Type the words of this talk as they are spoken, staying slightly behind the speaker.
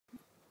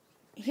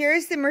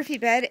here's the Murphy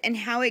bed and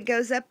how it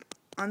goes up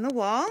on the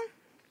wall.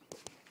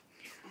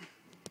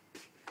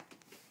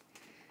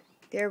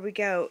 There we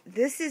go.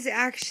 This is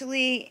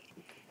actually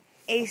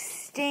a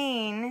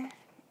stain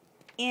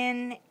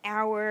in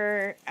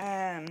our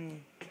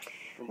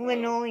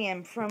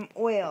linoleum from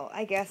oil,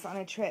 I guess, on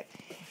a trip.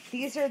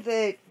 These are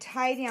the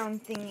tie-down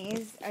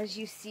thingies, as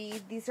you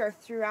see. These are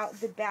throughout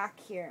the back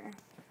here.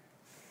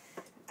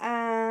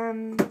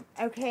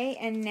 Okay,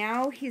 and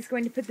now he's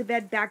going to put the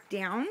bed back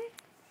down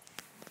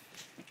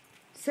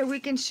so we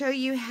can show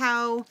you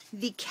how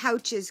the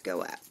couches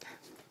go up.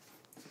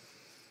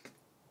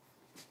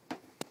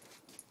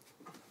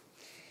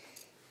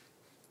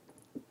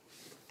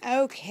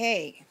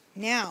 Okay,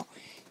 now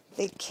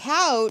the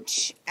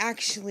couch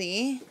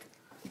actually,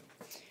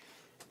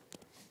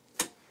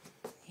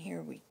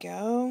 here we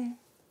go,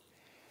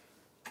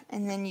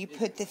 and then you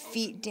put the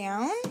feet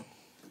down,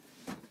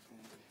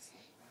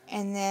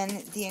 and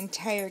then the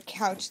entire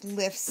couch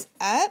lifts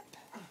up.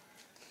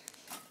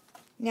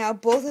 Now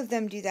both of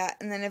them do that,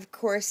 and then of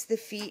course the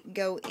feet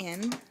go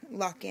in,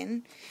 lock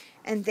in,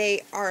 and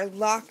they are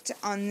locked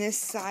on this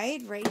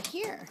side right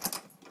here.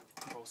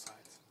 Both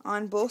sides.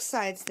 On both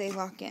sides they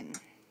lock in.